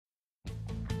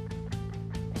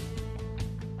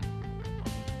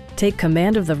Take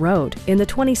command of the road in the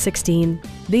 2016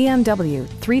 BMW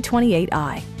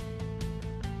 328i.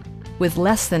 With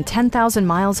less than 10,000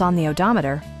 miles on the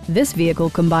odometer, this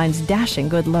vehicle combines dashing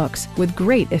good looks with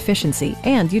great efficiency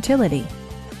and utility.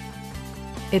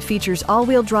 It features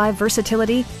all-wheel drive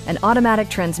versatility, an automatic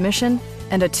transmission,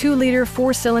 and a 2-liter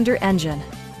 4-cylinder engine.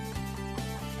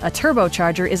 A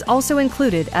turbocharger is also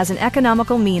included as an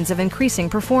economical means of increasing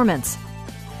performance.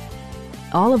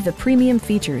 All of the premium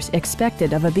features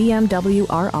expected of a BMW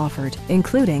are offered,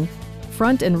 including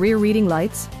front and rear reading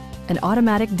lights, an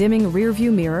automatic dimming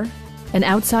rear-view mirror, an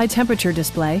outside temperature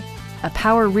display, a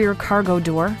power rear cargo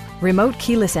door, remote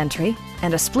keyless entry,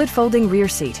 and a split folding rear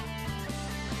seat.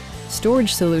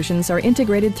 Storage solutions are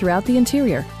integrated throughout the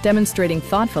interior, demonstrating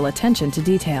thoughtful attention to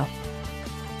detail.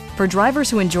 For drivers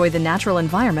who enjoy the natural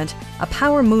environment, a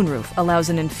power moonroof allows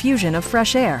an infusion of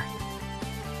fresh air.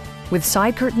 With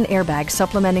side curtain airbags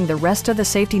supplementing the rest of the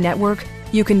safety network,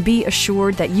 you can be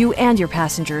assured that you and your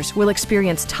passengers will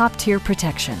experience top-tier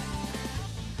protection.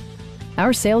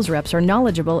 Our sales reps are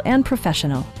knowledgeable and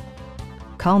professional.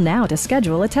 Call now to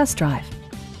schedule a test drive.